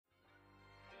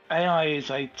AI is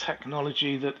a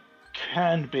technology that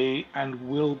can be and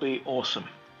will be awesome.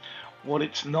 What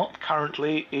it's not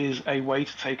currently is a way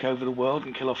to take over the world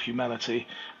and kill off humanity,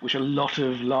 which a lot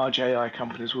of large AI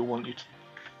companies will want you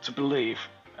to believe.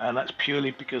 And that's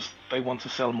purely because they want to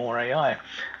sell more AI.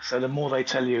 So the more they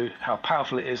tell you how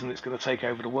powerful it is and it's going to take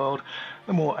over the world,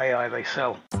 the more AI they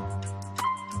sell.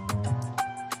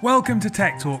 Welcome to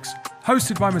Tech Talks,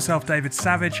 hosted by myself, David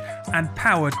Savage, and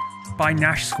powered by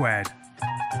Nash Squared.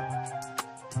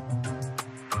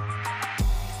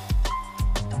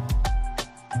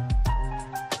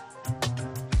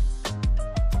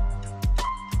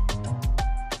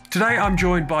 Today I'm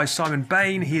joined by Simon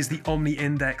Bain. He is the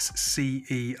OmniIndex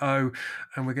CEO,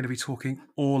 and we're going to be talking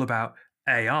all about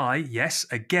AI, yes,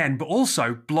 again, but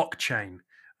also blockchain,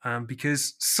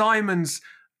 because Simon's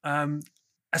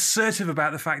assertive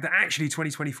about the fact that actually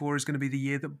 2024 is going to be the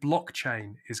year that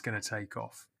blockchain is going to take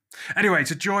off. Anyway,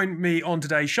 to join me on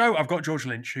today's show, I've got George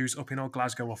Lynch, who's up in our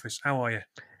Glasgow office. How are you?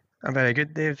 I'm very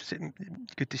good, Dave.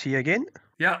 Good to see you again.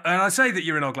 Yeah, and I say that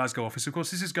you're in our Glasgow office. Of course,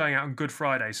 this is going out on Good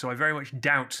Friday, so I very much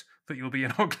doubt that you'll be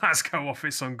in our Glasgow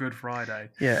office on Good Friday.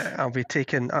 Yeah, I'll be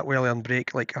taking a well-earned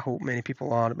break, like I hope many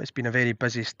people are. It's been a very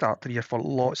busy start to the year for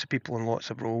lots of people in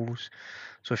lots of roles.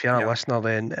 So if you're a listener,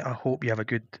 then I hope you have a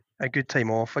good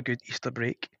time off, a good Easter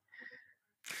break.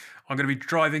 I'm going to be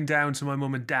driving down to my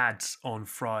mum and dad's on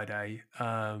Friday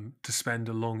to spend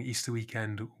a long Easter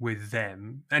weekend with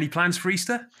them. Any plans for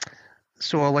Easter?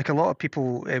 So like a lot of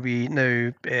people, we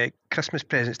now, Christmas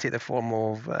presents take the form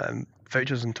of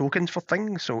vouchers and tokens for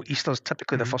things. So Easter's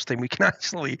typically the first time we can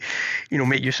actually,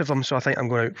 make use of them. So I think I'm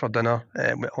going out for dinner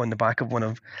on the back of one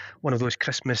of those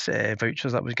Christmas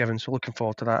vouchers that was given. So looking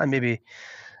forward to that, and maybe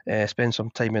spend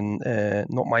some time in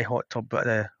not my hot tub, but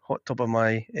the hot tub of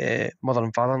my mother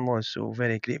and father-in-law. So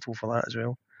very grateful for that as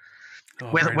well.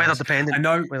 Oh, weather dependent. I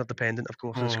know. Weather dependent, of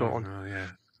course, in Scotland. Oh, yeah.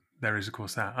 There is, of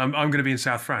course, that. I'm going to be in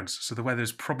South France, so the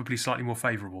weather's probably slightly more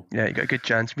favourable. Yeah, you got a good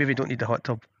chance. Maybe you don't need the hot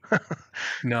tub.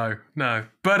 No.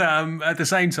 But at the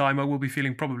same time, I will be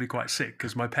feeling probably quite sick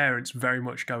because my parents very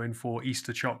much go in for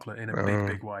Easter chocolate in a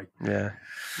big way. Yeah,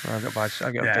 I've got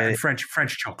a very... and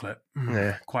French chocolate.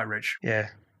 Quite rich. Yeah,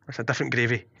 that's a different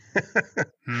gravy.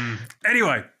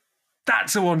 Anyway,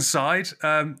 that's to one side.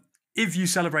 If you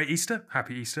celebrate Easter,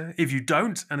 happy Easter. If you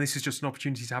don't, and this is just an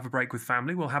opportunity to have a break with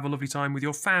family, well, have a lovely time with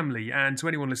your family. And to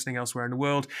anyone listening elsewhere in the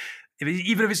world,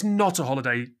 even if it's not a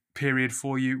holiday period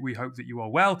for you, we hope that you are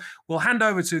well. We'll hand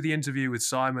over to the interview with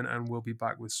Simon, and we'll be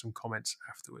back with some comments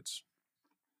afterwards.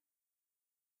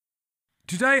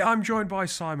 Today, I'm joined by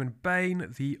Simon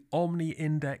Bain, the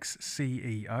OmniIndex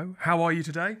CEO. How are you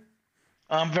today?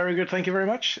 I'm very good, thank you very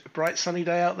much. A bright sunny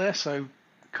day out there, so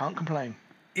can't complain.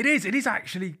 It is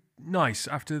actually nice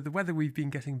after the weather we've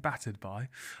been getting battered by.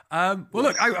 Well,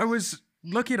 look, I was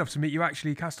lucky enough to meet you,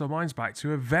 actually cast our minds back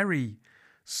to a very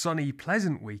sunny,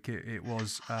 pleasant week it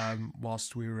was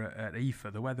whilst we were at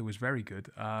IFA. The weather was very good.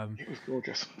 It was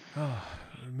gorgeous. Oh,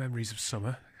 memories of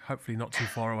summer. Hopefully not too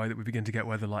far away that we begin to get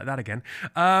weather like that again.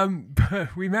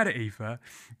 But we met at IFA.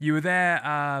 You were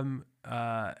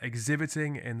there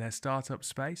exhibiting in their startup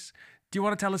space. Do you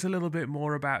want to tell us a little bit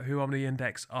more about who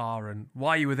OmniIndex are and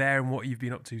why you were there and what you've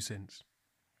been up to since?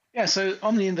 Yeah, so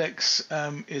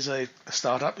OmniIndex is a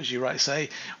startup, as you rightly say.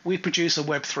 We produce a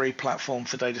Web3 platform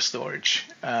for data storage.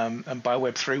 And by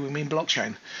Web3, we mean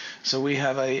blockchain. So we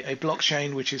have a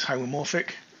blockchain which is homomorphic.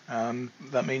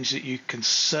 That means that you can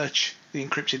search the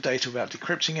encrypted data without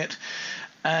decrypting it.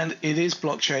 And it is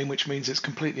blockchain, which means it's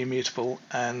completely immutable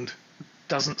and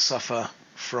doesn't suffer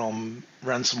from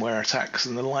ransomware attacks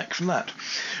and the like from that.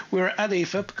 We were at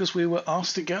IFA because we were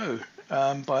asked to go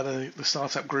by the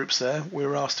startup groups there. We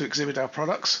were asked to exhibit our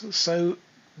products, so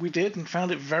we did and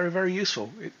found it very, very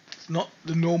useful. It's not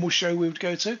the normal show we would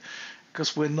go to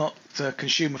because we're not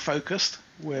consumer focused,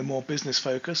 we're more business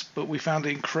focused, but we found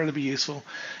it incredibly useful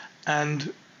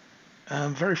and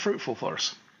very fruitful for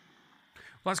us.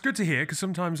 Well, that's good to hear because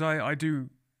sometimes I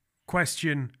do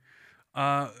question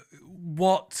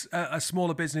what a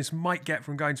smaller business might get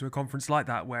from going to a conference like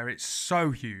that, where it's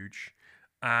so huge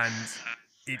and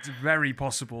it's very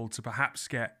possible to perhaps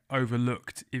get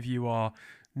overlooked if you are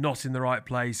not in the right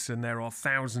place and there are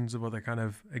thousands of other kind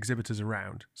of exhibitors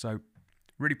around. So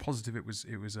really positive it was a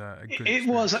good experience. It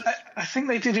was. I think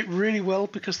they did it really well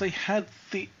because they had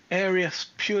the area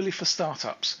purely for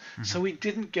startups. Mm-hmm. So we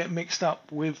didn't get mixed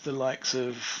up with the likes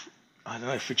of, I don't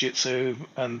know, Fujitsu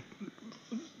and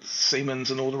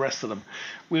Siemens and all the rest of them.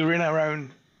 We were in our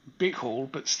own big hall,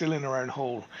 but still in our own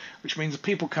hall, which means the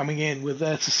people coming in were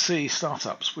there to see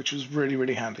startups, which was really,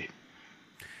 really handy.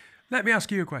 Let me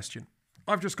ask you a question.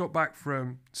 I've just got back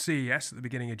from CES at the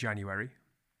beginning of January.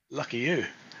 Lucky you.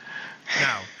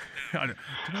 Now, I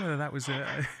don't know whether that was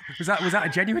was that a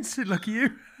genuine lucky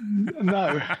you?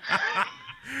 No.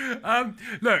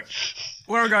 Look,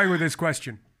 where I'm going with this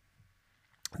question.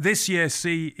 This year,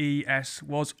 CES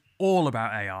was all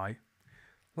about AI.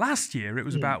 Last year, it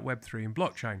was about Web3 and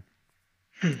blockchain.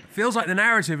 Feels like the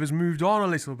narrative has moved on a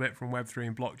little bit from Web3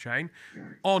 and blockchain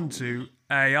onto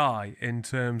AI in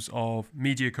terms of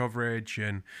media coverage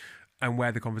and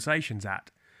where the conversation's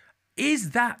at.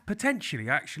 Is that potentially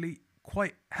actually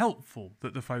quite helpful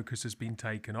that the focus has been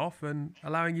taken off and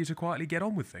allowing you to quietly get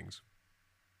on with things?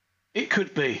 It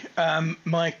could be.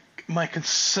 My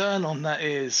concern on that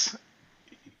is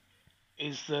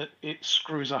that it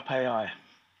screws up AI.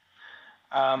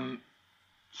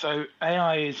 So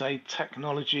AI is a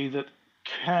technology that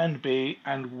can be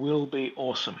and will be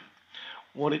awesome.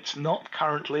 What it's not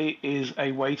currently is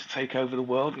a way to take over the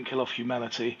world and kill off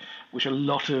humanity, which a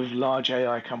lot of large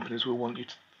AI companies will want you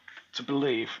to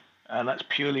believe. And that's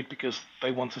purely because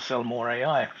they want to sell more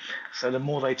AI. So the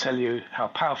more they tell you how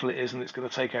powerful it is and it's going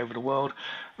to take over the world,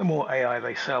 the more AI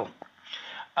they sell.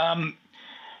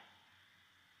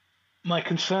 My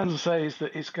concern to say is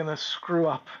that it's going to screw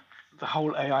up the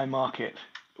whole AI market,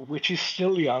 which is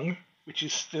still young, which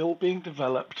is still being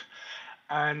developed,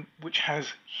 and which has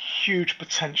huge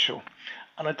potential.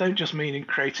 And I don't just mean in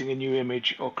creating a new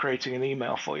image or creating an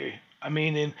email for you. I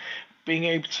mean in being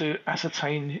able to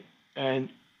ascertain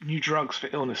new drugs for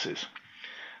illnesses,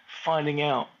 finding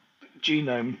out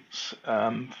genomes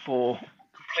for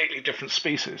completely different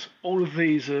species. All of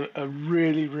these are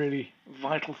really, really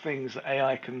vital things that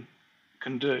AI can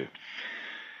do.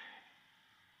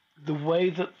 The way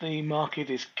that the market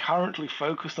is currently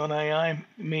focused on AI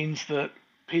means that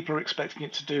people are expecting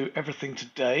it to do everything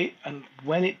today, and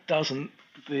when it doesn't,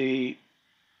 the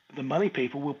money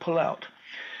people will pull out.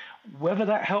 Whether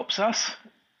that helps us,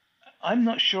 I'm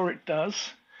not sure it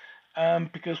does,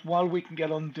 because while we can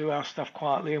get on and do our stuff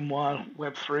quietly, and while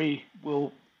Web3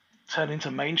 will turn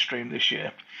into mainstream this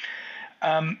year,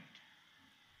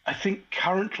 I think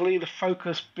currently the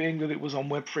focus being that it was on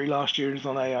Web3 last year and is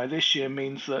on AI this year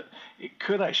means that it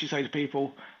could actually say to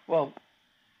people, well,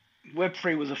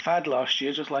 Web3 was a fad last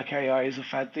year, just like AI is a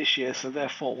fad this year, so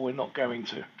therefore we're not going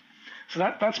to. So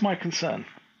that's my concern.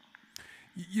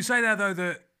 You say there, though,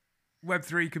 that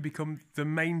Web3 could become the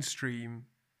mainstream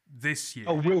this year.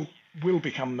 Oh, will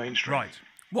become mainstream. Right.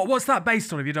 What's that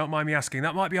based on, if you don't mind me asking?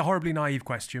 That might be a horribly naive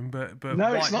question, but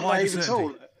no, why, it's not naive at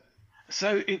all.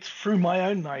 So it's through my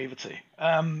own naivety.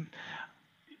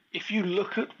 If you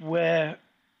look at where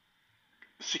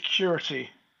security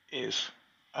is,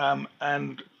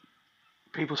 and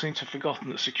people seem to have forgotten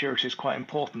that security is quite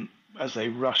important as they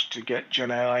rush to get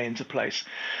Gen AI into place.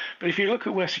 But if you look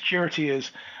at where security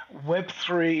is,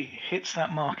 Web3 hits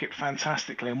that market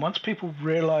fantastically. And once people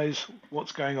realize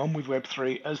what's going on with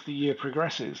Web3 as the year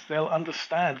progresses, they'll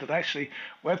understand that actually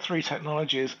Web3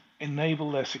 technologies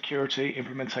enable their security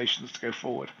implementations to go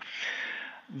forward.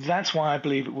 That's why I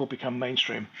believe it will become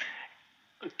mainstream.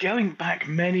 Going back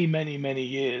many, many, many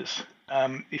years,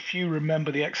 if you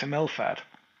remember the XML fad,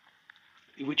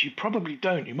 which you probably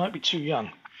don't, you might be too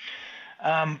young,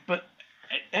 but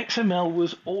XML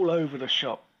was all over the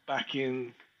shop back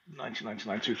in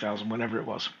 1999, 2000, whenever it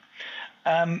was.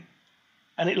 And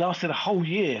it lasted a whole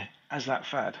year as that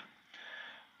fad.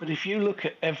 But if you look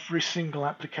at every single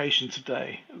application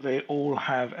today, they all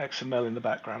have XML in the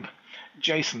background.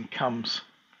 JSON comes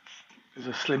as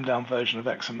a slimmed down version of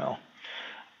XML.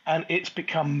 And it's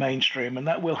become mainstream, and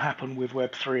that will happen with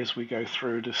Web3 as we go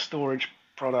through. The storage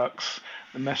products,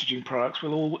 the messaging products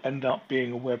will all end up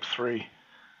being a Web3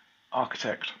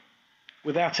 architect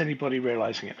without anybody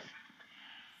realizing it.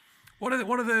 One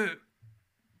of the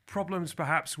problems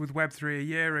perhaps with Web3 a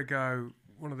year ago,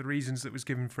 one of the reasons that was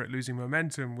given for it losing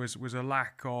momentum was a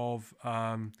lack of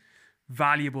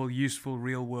valuable, useful,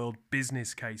 real-world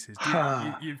business cases.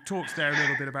 You've talked there a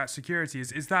little bit about security.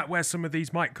 Is that where some of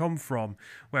these might come from,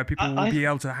 where people will be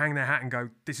able to hang their hat and go,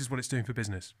 this is what it's doing for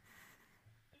business?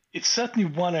 It's certainly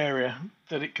one area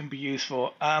that it can be used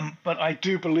for, but I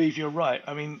do believe you're right.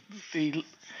 I mean, the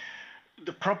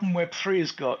problem Web3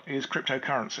 has got is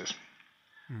cryptocurrencies.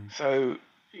 So,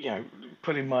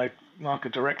 putting my marker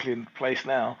directly in place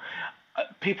now,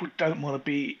 people don't want to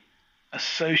be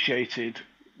associated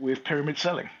with pyramid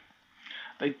selling.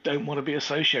 They don't want to be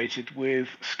associated with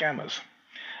scammers.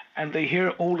 And they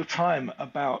hear all the time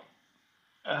about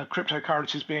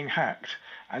cryptocurrencies being hacked.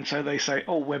 And so they say,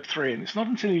 oh, Web3. And it's not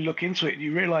until you look into it and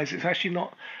you realize it's actually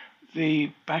not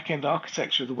the back-end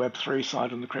architecture of the Web3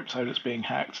 side and the crypto that's being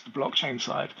hacked, the blockchain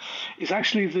side. It's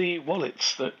actually the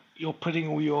wallets that you're putting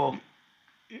all your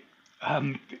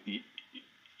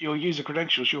your user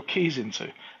credentials, your keys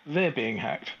into, they're being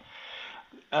hacked.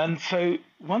 And so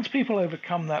once people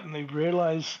overcome that and they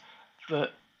realize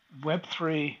that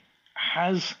Web3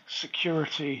 has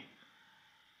security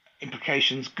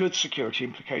implications, good security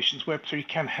implications, Web3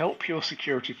 can help your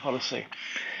security policy.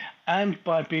 And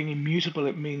by being immutable,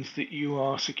 it means that you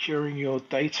are securing your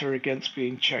data against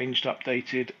being changed,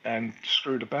 updated, and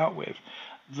screwed about with.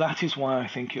 That is why I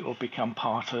think it will become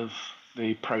part of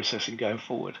the processing going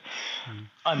forward.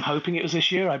 I'm hoping it was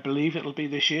this year. I believe it'll be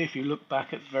this year. If you look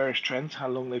back at various trends, how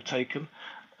long they've taken,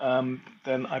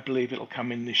 then I believe it'll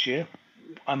come in this year.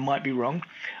 I might be wrong.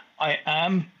 I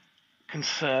am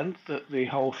concerned that the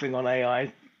whole thing on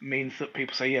AI means that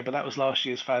people say, yeah, but that was last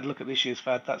year's fad. Look at this year's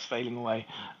fad. That's failing away.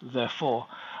 Therefore,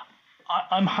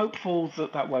 I'm hopeful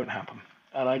that that won't happen.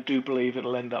 And I do believe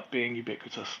it'll end up being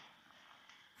ubiquitous.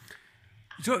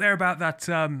 You talked there about that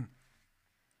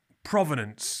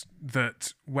provenance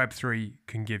that Web3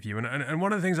 can give you. And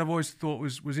one of the things I've always thought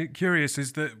was curious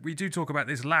is that we do talk about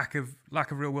this lack of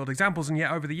real world examples. And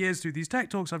yet over the years through these tech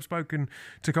talks, I've spoken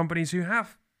to companies who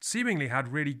have seemingly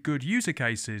had really good user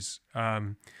cases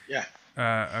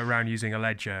around using a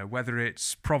ledger, whether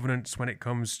it's provenance when it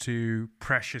comes to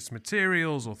precious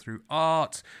materials or through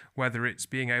art, whether it's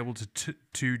being able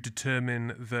to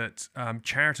determine that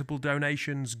charitable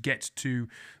donations get to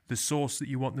the source that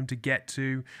you want them to get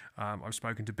to. I've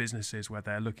spoken to businesses where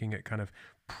they're looking at kind of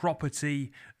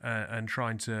property and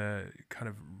trying to kind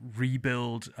of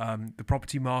rebuild the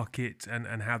property market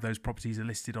and how those properties are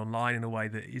listed online in a way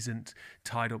that isn't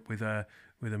tied up with a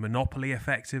monopoly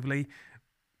effectively.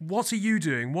 What are you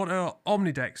doing? What are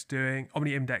OmniIndex doing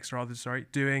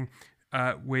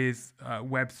with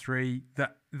Web3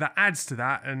 that adds to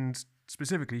that and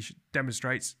specifically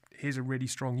demonstrates here's a really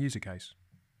strong user case?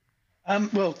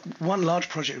 Well, one large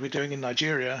project we're doing in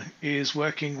Nigeria is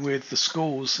working with the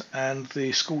schools and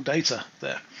the school data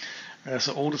there.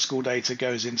 So all the school data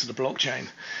goes into the blockchain.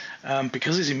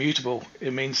 Because it's immutable,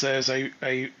 it means there's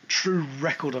a true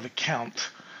record of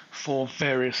account for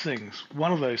various things.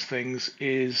 One of those things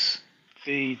is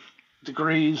the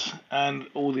degrees and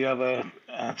all the other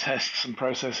tests and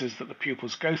processes that the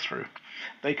pupils go through.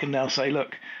 They can now say,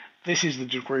 look, this is the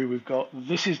degree we've got,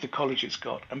 this is the college it's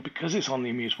got, and because it's on the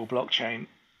immutable blockchain,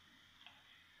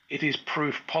 it is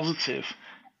proof positive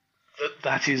that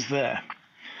that is there,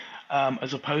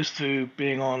 as opposed to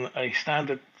being on a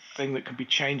standard thing that can be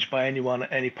changed by anyone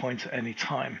at any point at any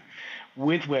time.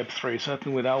 With Web3,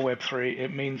 certainly with our Web3,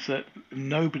 it means that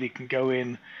nobody can go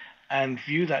in and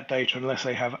view that data unless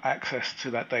they have access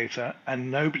to that data, and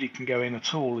nobody can go in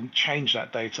at all and change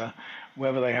that data,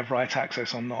 whether they have right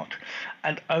access or not.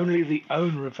 And only the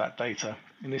owner of that data,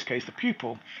 in this case the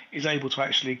pupil, is able to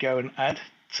actually go and add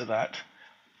to that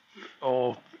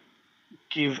or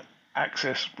give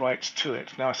access rights to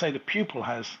it. Now, I say the pupil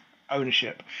has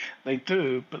ownership. They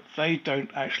do, but they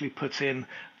don't actually put in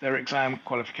their exam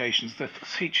qualifications. The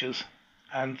teachers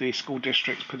and the school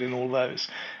districts put in all those,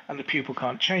 and the pupil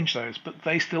can't change those, but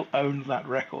they still own that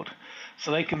record.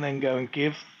 So they can then go and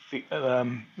give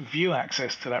the view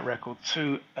access to that record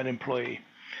to an employee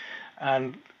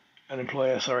and an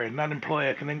employer, and that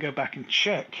employer can then go back and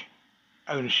check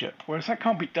ownership, whereas that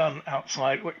can't be done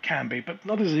outside, well, it can be, but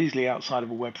not as easily outside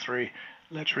of a Web3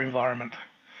 ledger environment.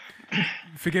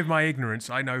 Forgive my ignorance.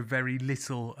 I know very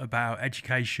little about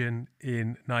education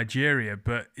in Nigeria,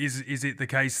 but is it the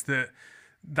case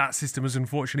that system is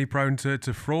unfortunately prone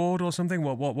to fraud or something?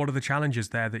 What are the challenges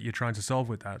there that you're trying to solve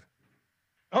with that?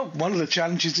 Oh, one of the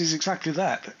challenges is exactly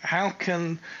that. How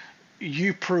can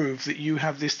you prove that you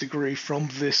have this degree from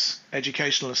this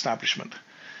educational establishment?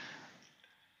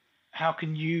 How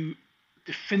can you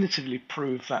definitively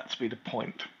prove that to be the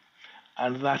point?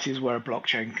 And that is where a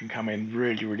blockchain can come in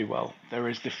really, really well. There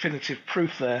is definitive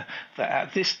proof there that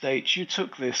at this date you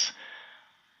took this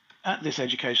at this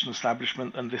educational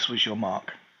establishment and this was your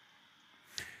mark.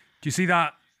 Do you see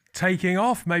that taking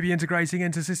off, maybe integrating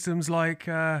into systems like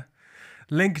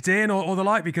LinkedIn or the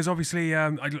like? Because obviously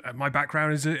my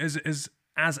background is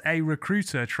as a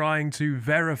recruiter, trying to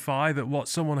verify that what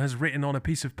someone has written on a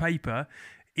piece of paper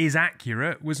is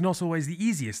accurate was not always the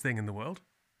easiest thing in the world.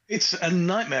 It's a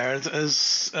nightmare,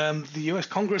 as the US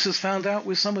Congress has found out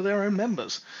with some of their own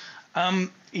members.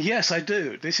 Yes, I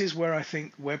do. This is where I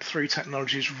think Web3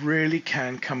 technologies really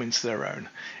can come into their own.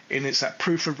 And it's that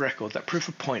proof of record, that proof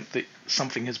of point that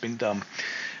something has been done.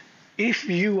 If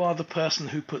you are the person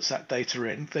who puts that data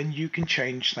in, then you can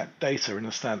change that data in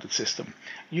a standard system.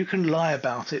 You can lie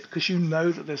about it because you know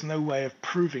that there's no way of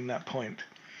proving that point.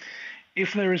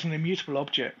 If there is an immutable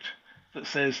object that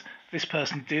says this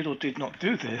person did or did not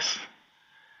do this,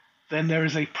 then there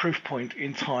is a proof point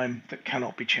in time that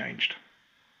cannot be changed.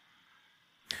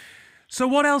 So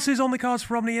what else is on the cards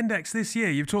for OmniIndex this year?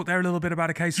 You've talked there a little bit about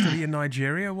a case study in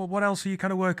Nigeria. Well, what else are you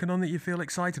kind of working on that you feel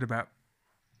excited about?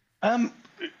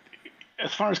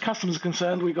 As far as customers are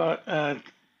concerned,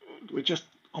 we're just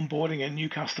onboarding a new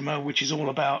customer, which is all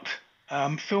about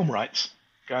film rights,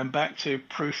 going back to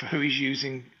proof of who is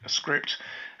using a script,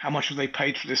 how much have they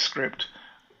paid for this script,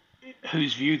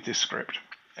 who's viewed this script.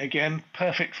 Again,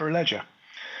 perfect for a ledger.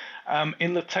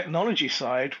 In the technology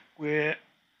side, we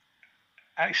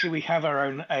have our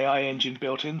own AI engine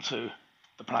built into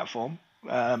the platform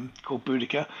called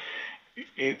Boudica.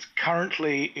 It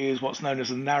currently is what's known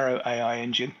as a narrow AI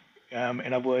engine.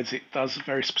 In other words, it does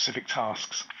very specific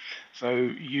tasks. So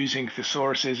using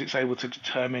thesauruses, it's able to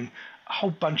determine a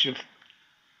whole bunch of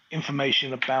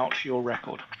information about your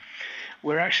record.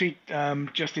 We're actually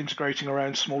just integrating our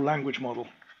own small language model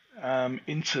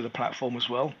into the platform as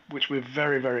well, which we're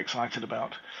very, very excited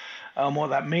about. What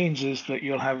that means is that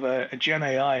you'll have a Gen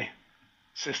AI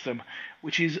system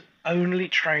which is only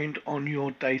trained on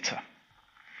your data.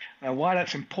 Now, why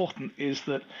that's important is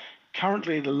that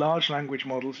currently the large language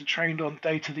models are trained on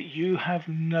data that you have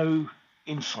no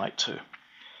insight to.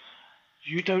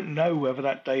 You don't know whether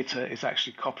that data is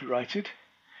actually copyrighted.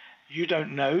 You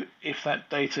don't know if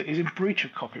that data is in breach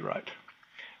of copyright.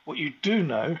 What you do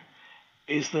know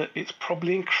is that it's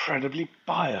probably incredibly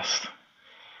biased.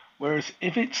 Whereas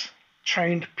if it's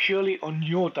trained purely on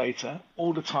your data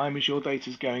all the time as your data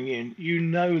is going in, you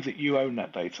know that you own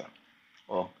that data.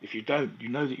 Well, if you don't, you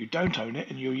know that you don't own it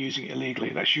and you're using it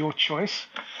illegally. That's your choice.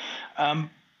 But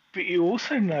you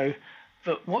also know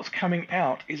that what's coming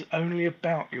out is only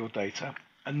about your data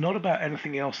and not about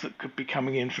anything else that could be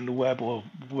coming in from the web or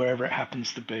wherever it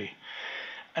happens to be.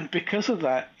 And because of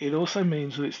that, it also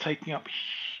means that it's taking up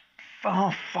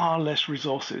far, far less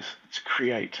resources to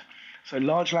create. So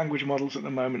large language models at the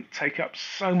moment take up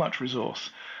so much resource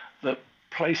that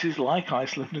places like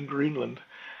Iceland and Greenland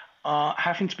are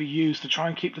having to be used to try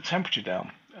and keep the temperature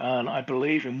down. And I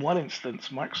believe in one instance,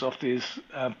 Microsoft is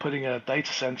putting a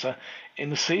data center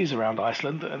in the seas around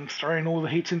Iceland and throwing all the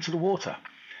heat into the water.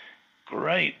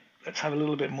 Great, let's have a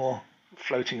little bit more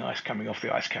floating ice coming off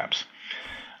the ice caps.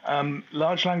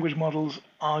 Large language models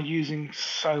are using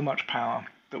so much power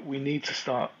that we need to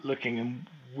start looking, and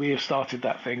we have started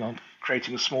that thing on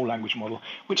creating a small language model,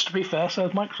 which, to be fair, so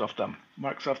has Microsoft done.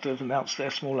 Microsoft has announced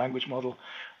their small language model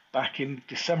back in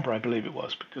December, I believe it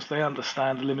was, because they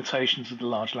understand the limitations of the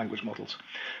large language models.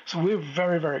 So we're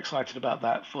very, very excited about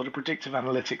that for the predictive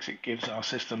analytics it gives our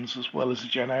systems as well as the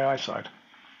Gen AI side.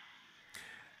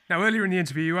 Now, earlier in the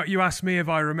interview, you asked me if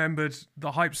I remembered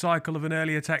the hype cycle of an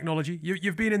earlier technology.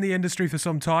 You've been in the industry for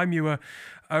some time. You were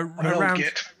around... Old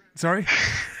git. Sorry?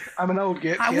 I'm an old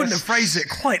git. I wouldn't have phrased it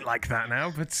quite like that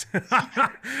now, but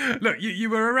look, you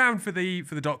were around for the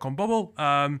dot-com bubble.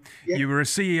 You were a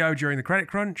CEO during the credit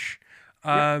crunch.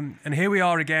 And here we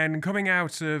are again, coming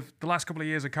out of the last couple of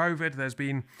years of COVID. There's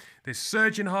been this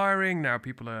surge in hiring. Now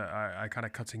people are kind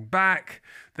of cutting back.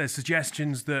 There's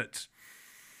suggestions that,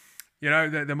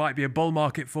 there might be a bull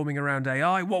market forming around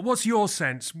AI. What's your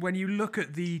sense when you look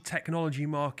at the technology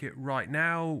market right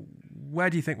now? Where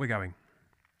do you think we're going?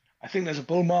 I think there's a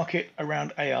bull market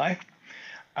around AI.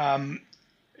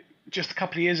 Just a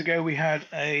couple of years ago, we had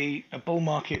a bull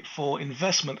market for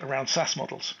investment around SaaS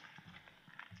models.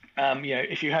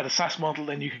 If you had a SaaS model,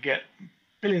 then you could get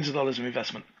billions of dollars of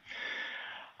investment.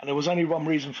 And there was only one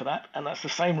reason for that, and that's the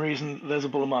same reason there's a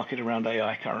bull market around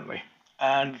AI currently.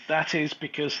 And that is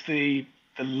because the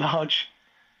large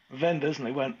vendors, and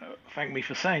they won't thank me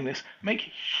for saying this, make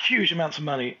huge amounts of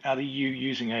money out of you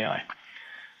using AI.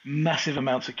 Massive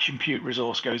amounts of compute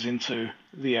resource goes into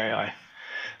the AI.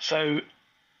 So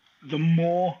the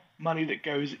more money that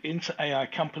goes into AI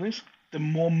companies, the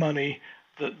more money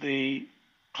that the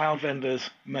cloud vendors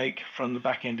make from the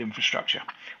back-end infrastructure,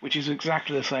 which is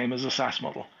exactly the same as a SaaS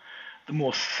model. The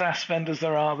more SaaS vendors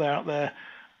there are out there,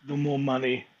 the more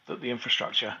money that the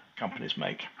infrastructure companies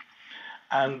make.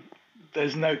 And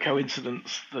there's no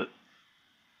coincidence that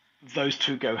those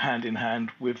two go hand in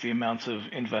hand with the amount of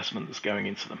investment that's going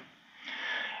into them.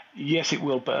 Yes, it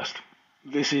will burst.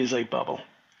 This is a bubble.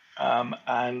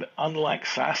 And unlike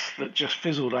SaaS that just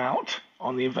fizzled out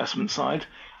on the investment side,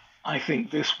 I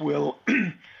think this will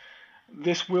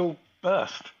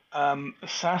burst.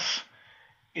 SaaS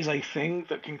is a thing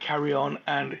that can carry on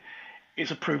and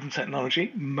is a proven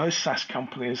technology. Most SaaS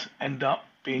companies end up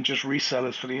being just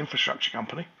resellers for the infrastructure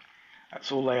company.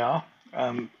 That's all they are.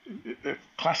 The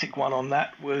classic one on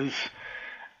that was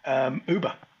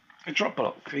Uber,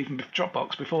 Dropbox, even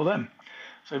Dropbox before them.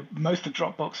 So most of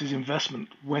Dropbox's investment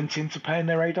went into paying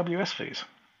their AWS fees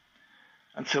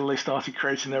until they started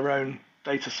creating their own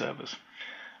data servers.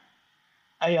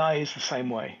 AI is the same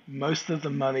way. Most of the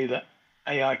money that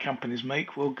AI companies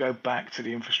make will go back to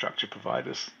the infrastructure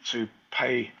providers to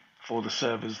pay for the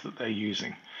servers that they're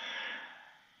using.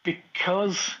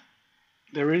 Because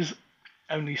there is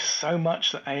only so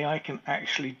much that AI can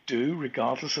actually do,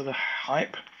 regardless of the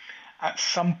hype, at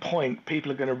some point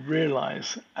people are going to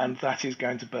realize, and that is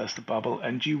going to burst the bubble,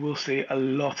 and you will see a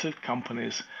lot of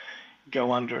companies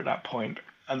go under at that point.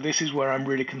 And this is where I'm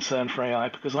really concerned for AI,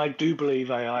 because I do believe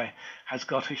AI has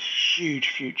got a huge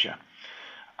future.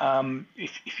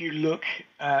 If you look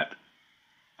at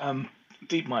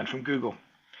DeepMind from Google,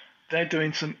 they're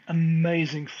doing some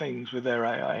amazing things with their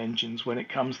AI engines when it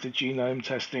comes to genome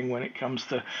testing, when it comes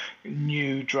to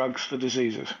new drugs for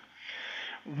diseases.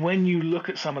 When you look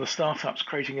at some of the startups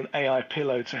creating an AI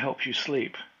pillow to help you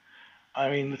sleep, I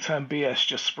mean, the term BS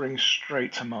just springs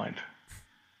straight to mind.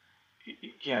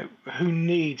 You know, who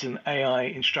needs an AI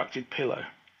instructed pillow?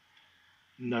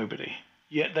 Nobody.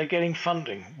 Yet they're getting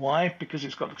funding. Why? Because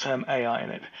it's got the term AI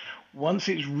in it. Once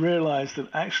it's realized that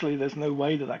actually there's no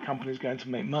way that that company is going to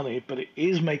make money, but it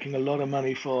is making a lot of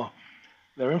money for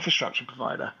their infrastructure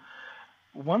provider,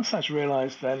 once that's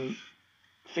realized, then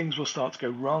things will start to go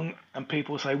wrong, and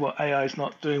people will say, well, AI is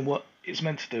not doing what it's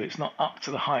meant to do. It's not up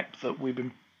to the hype that we've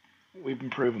been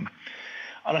proven.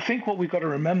 And I think what we've got to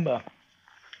remember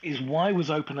is, why was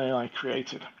OpenAI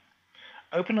created?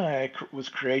 OpenAI was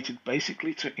created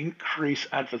basically to increase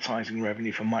advertising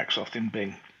revenue for Microsoft in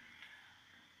Bing.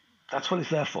 That's what it's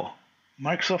there for.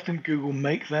 Microsoft and Google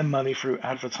make their money through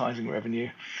advertising revenue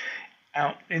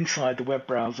out inside the web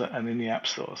browser and in the app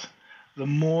stores. The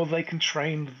more they can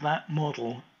train that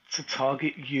model to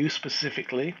target you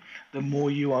specifically, the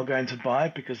more you are going to buy,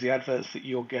 because the adverts that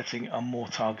you're getting are more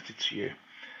targeted to you.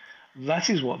 That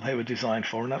is what they were designed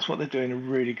for, and that's what they're doing a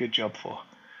really good job for.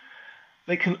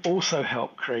 They can also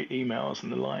help create emails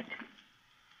and the like.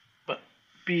 But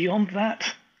beyond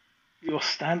that, your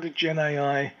standard Gen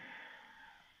AI,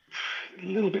 a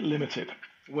little bit limited.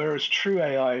 Whereas true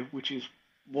AI, which is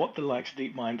what the likes of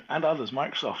DeepMind and others,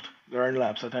 Microsoft, their own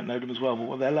labs, I don't know them as well, but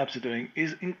what their labs are doing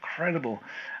is incredible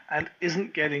and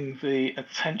isn't getting the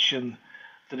attention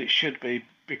that it should be,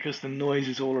 because the noise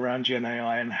is all around Gen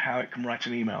AI and how it can write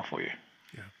an email for you.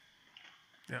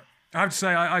 Yeah. I have to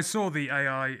say, I saw the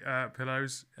AI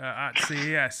pillows at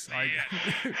CES. I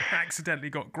accidentally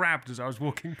got grabbed as I was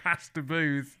walking past the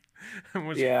booth and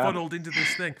was funneled into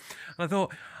this thing. And I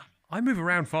thought, I move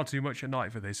around far too much at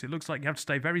night for this. It looks like you have to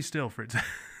stay very still for it to...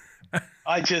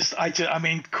 I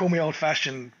mean, call me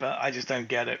old-fashioned, but I just don't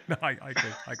get it. No, I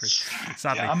agree.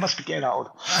 Sadly. Yeah, I must be getting old.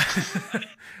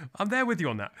 I'm there with you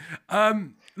on that.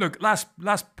 Look,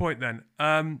 last point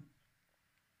then.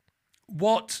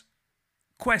 What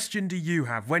question do you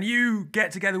have? When you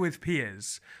get together with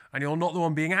peers and you're not the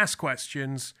one being asked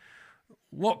questions,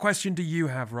 what question do you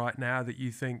have right now that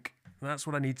you think, that's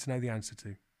what I need to know the answer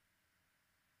to?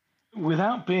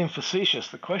 Without being facetious,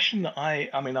 the question that I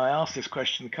asked this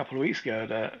question a couple of weeks ago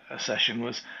at a session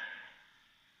was,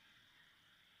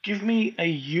 give me a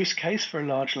use case for a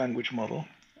large language model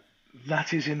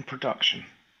that is in production.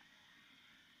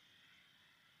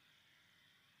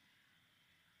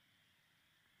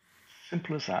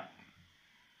 Simple as that.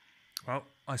 Well,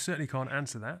 I certainly can't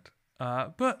answer that,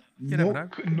 but you never know.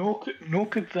 Nor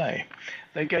could they.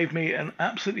 They gave me an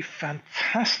absolutely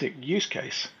fantastic use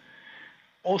case.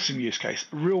 Awesome use case,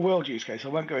 real world use case. I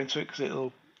won't go into it because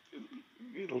it'll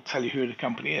tell you who the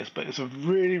company is, but it's a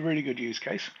really, really good use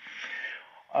case.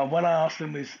 When I asked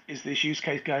them, is this use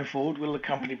case going forward? Will the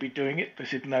company be doing it? They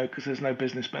said no, because there's no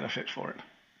business benefit for it.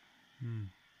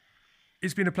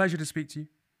 It's been a pleasure to speak to you.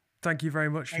 Thank you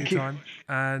very much for your time.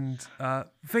 And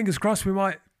fingers crossed we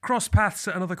might cross paths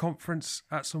at another conference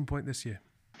at some point this year.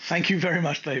 Thank you very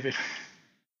much, David.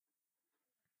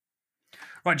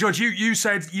 Right, George, you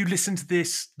said you listened to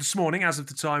this morning as of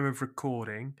the time of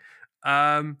recording.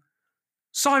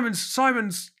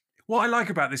 Simon's. What I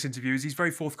like about this interview is he's very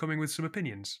forthcoming with some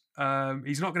opinions.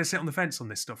 He's not going to sit on the fence on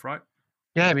this stuff, right?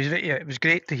 Yeah, it was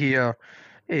great to hear,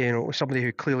 somebody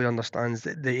who clearly understands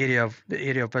the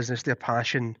area of business, their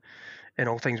passion in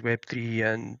all things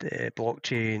Web3 and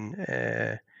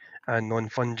blockchain and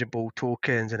non-fungible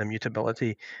tokens and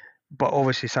immutability. But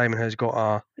obviously Simon has got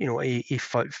a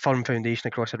firm foundation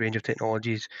across a range of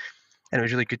technologies, and it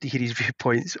was really good to hear his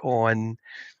viewpoints on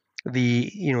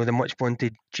the much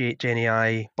wanted Gen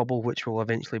AI bubble, which will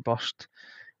eventually burst,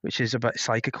 which is a bit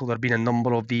cyclical. There have been a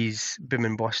number of these boom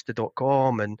and bust, the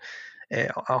 .com and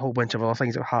a whole bunch of other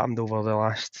things that have happened over the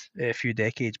last few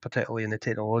decades, particularly in the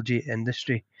technology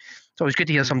industry. So it was good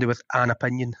to hear somebody with an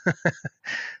opinion.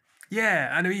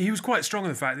 Yeah, and I mean, he was quite strong on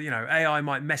the fact that AI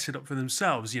might mess it up for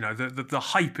themselves. The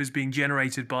hype is being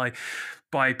generated by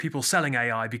people selling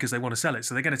AI because they want to sell it,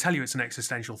 so they're going to tell you it's an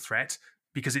existential threat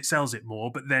because it sells it more.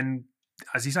 But then,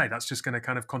 as you say, that's just going to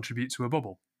kind of contribute to a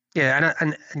bubble. Yeah,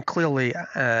 and clearly,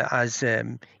 as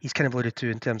he's kind of alluded to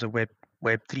in terms of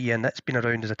Web3, and that's been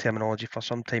around as a terminology for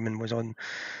some time and was on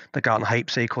the Gartner hype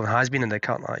cycle and has been in the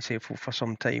Gartner hype cycle for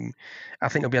some time. I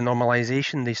think there'll be a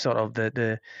normalization. They sort of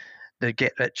the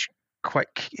get rich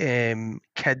quick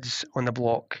kids on the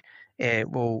block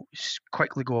will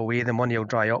quickly go away. The money will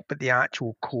dry up, but the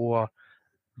actual core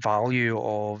value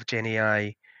of Gen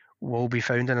AI will be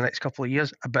found in the next couple of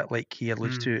years. A bit like he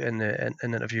alludes to in the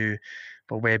interview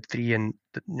for Web3, and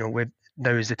Web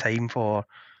now is the time for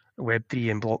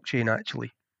Web3 and blockchain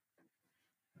actually.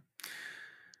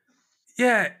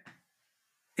 Yeah,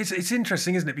 it's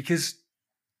interesting, isn't it? Because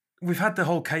we've had the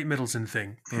whole Kate Middleton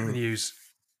thing in the news,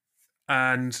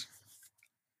 and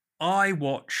I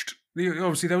watched.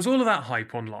 Obviously, there was all of that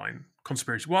hype online,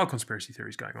 wild conspiracy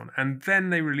theories going on, and then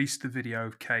they released the video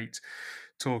of Kate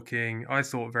talking. I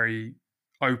thought very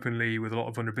openly with a lot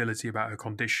of vulnerability about her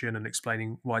condition and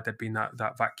explaining why there'd been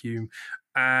that vacuum.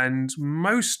 And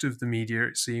most of the media,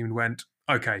 it seemed, went,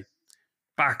 okay,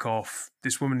 back off.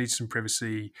 This woman needs some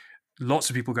privacy.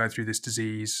 Lots of people go through this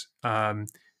disease.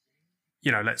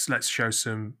 Let's show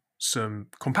some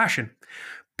compassion.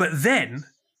 But then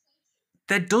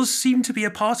there does seem to be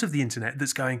a part of the internet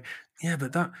that's going, yeah,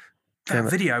 but that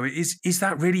video, is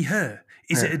that really her?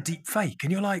 Is it a deep fake?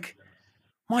 And you're like,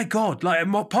 my God,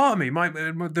 like part of me,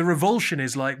 the revulsion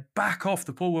is like, back off,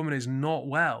 the poor woman is not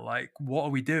well. Like, what are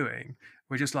we doing?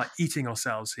 We're just like eating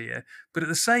ourselves here. But at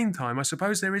the same time, I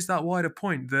suppose there is that wider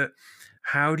point that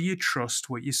how do you trust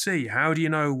what you see? How do you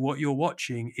know what you're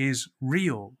watching is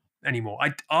real anymore?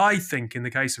 I think in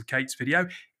the case of Kate's video,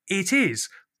 it is.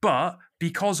 But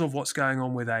because of what's going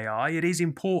on with AI, it is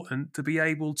important to be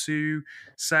able to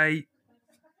say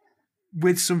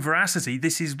with some veracity,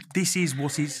 this is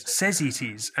what it says it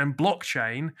is. And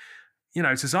blockchain,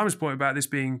 to Simon's point about this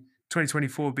being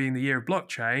 2024 being the year of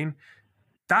blockchain,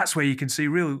 that's where you can see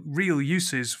real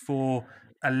uses for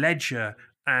a ledger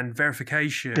and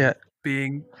verification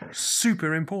being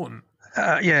super important.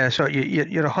 So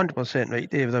you're 100% right,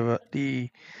 Dave. There's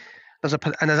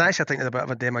actually, I think there's a bit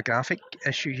of a demographic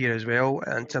issue here as well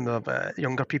in terms of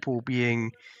younger people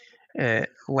being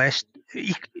less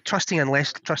trusting and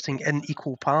less trusting in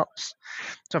equal parts.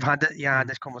 So I've had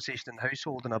this conversation in the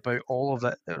household and about all of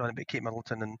that about Kate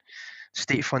Middleton and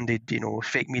state-funded,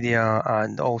 fake media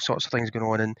and all sorts of things going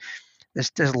on, and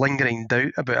there's lingering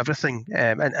doubt about everything.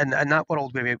 And in that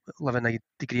world where we live in a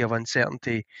degree of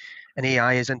uncertainty, and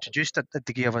AI has introduced a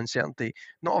degree of uncertainty,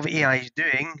 not of AI's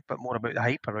doing, but more about the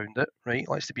hype around it, right?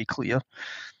 Let's to be clear.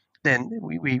 Then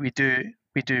we do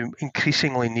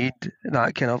increasingly need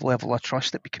that kind of level of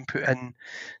trust that we can put in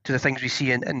to the things we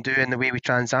see and do in the way we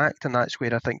transact. And that's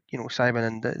where I think, Simon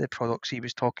and the products he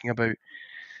was talking about,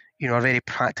 are very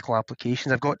practical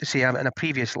applications. I've got to say, in a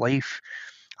previous life,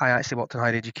 I actually worked in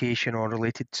higher education or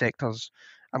related sectors.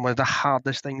 And one of the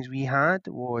hardest things we had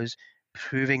was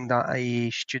proving that a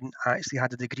student actually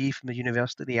had a degree from the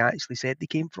university they actually said they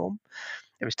came from.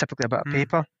 It was typically a bit of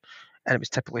paper, and it was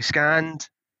typically scanned.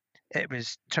 It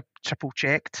was triple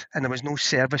checked, and there was no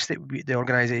service that the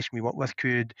organisation we worked with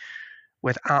could,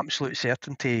 with absolute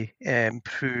certainty,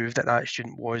 prove that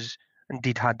student was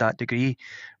indeed had that degree.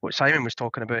 What Simon was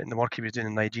talking about in the work he was doing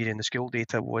in Nigeria and the school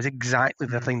data was exactly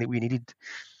the thing that we needed,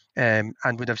 and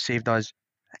would have saved us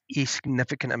a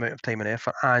significant amount of time and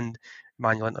effort and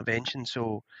manual intervention.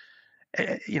 So,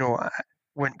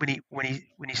 when he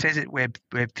says that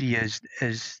Web3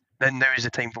 is then now is the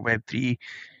time for Web3,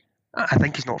 I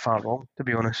think he's not far wrong, to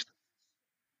be honest.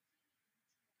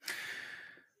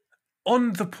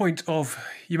 On the point of,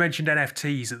 you mentioned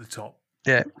NFTs at the top.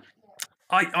 Yeah.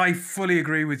 I fully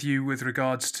agree with you with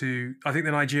regards to, I think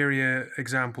the Nigeria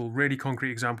example, really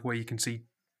concrete example where you can see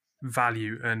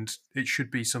value, and it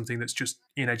should be something that's just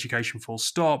in education full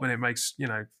stop, and it makes,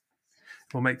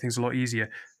 will make things a lot easier.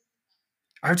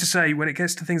 I have to say, when it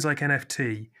gets to things like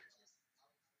NFT,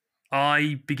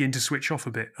 I begin to switch off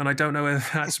a bit, and I don't know whether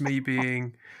that's me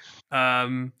being, I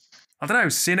don't know,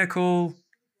 cynical,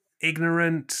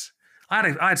 ignorant.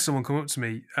 I had someone come up to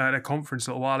me at a conference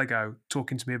a little while ago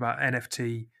talking to me about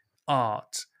NFT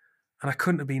art, and I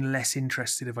couldn't have been less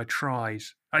interested if I tried.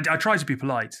 I tried to be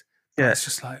polite, but it's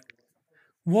just like,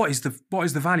 what is the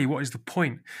value? What is the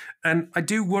point? And I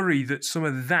do worry that some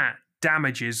of that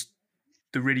damages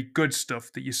the really good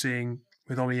stuff that you're seeing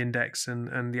with OmniIndex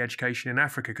and the education in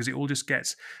Africa, because it all just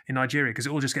gets in Nigeria, because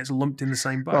it all just gets lumped in the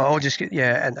same boat. Well, I'll just get,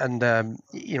 yeah, and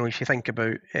you know, if you think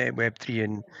about Web3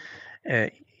 and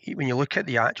when you look at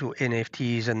the actual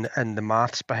NFTs and the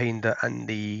maths behind it and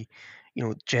the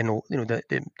general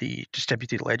the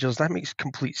distributed ledgers, that makes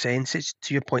complete sense. It's,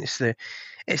 to your point,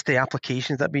 it's the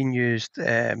applications that are being used.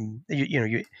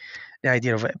 The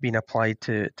idea of it being applied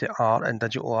to art and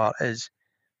digital art is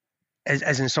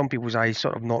in some people's eyes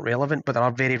sort of not relevant, but there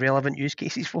are very relevant use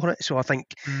cases for it. So I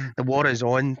think the war is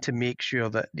on to make sure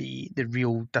that the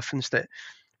real difference that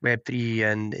Web3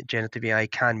 and generative AI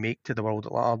can make to the world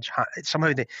at large,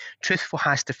 somehow the truthful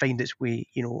has to find its way,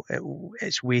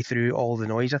 its way through all the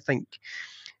noise, I think.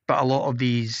 But a lot of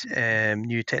these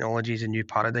new technologies and new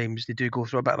paradigms, they do go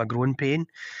through a bit of a growing pain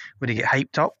where they get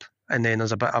hyped up and then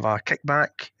there's a bit of a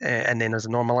kickback and then there's a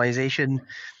normalization.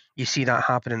 You see that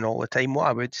happening all the time. What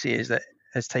I would say is that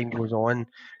as time goes on,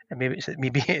 and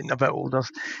maybe getting a bit older,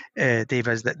 Dave,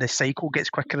 is that the cycle gets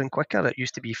quicker and quicker. It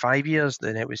used to be 5 years,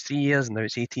 then it was 3 years, and now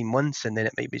it's 18 months, and then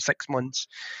it might be 6 months.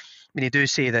 I mean, they do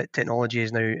say that technology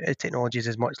is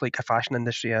as much like a fashion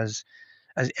industry as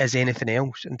anything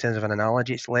else in terms of an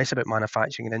analogy. It's less about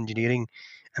manufacturing and engineering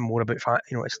and more about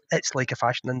it's like a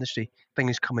fashion industry.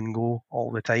 Things come and go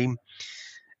all the time.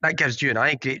 That gives you and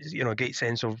I a great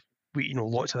sense of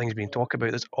lots of things being talked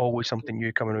about. There's always something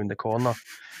new coming around the corner.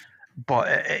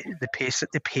 But the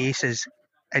pace is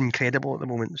incredible at the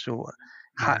moment. So,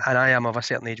 and I am of a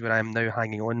certain age where I am now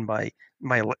hanging on by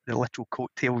the literal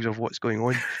coattails of what's going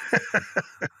on.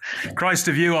 Christ,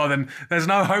 if you are, then there's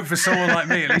no hope for someone like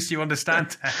me. At least you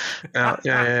understand that.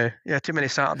 Yeah. Too many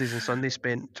Saturdays and Sundays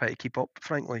spent trying to keep up,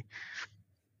 frankly.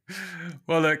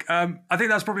 Well, look, I think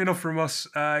that's probably enough from us,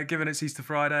 given it's Easter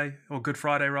Friday, or Good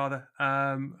Friday rather,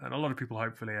 and a lot of people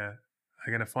hopefully are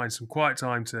going to find some quiet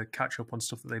time to catch up on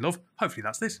stuff that they love. Hopefully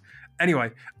that's this. Anyway,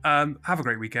 have a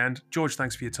great weekend. George,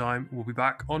 thanks for your time. We'll be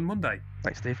back on Monday.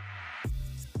 Thanks, Dave.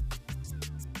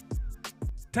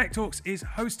 Tech Talks is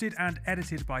hosted and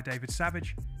edited by David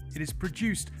Savage. It is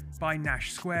produced by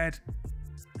Nash Squared.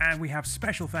 And we have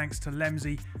special thanks to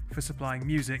Lemsey for supplying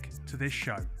music to this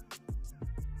show.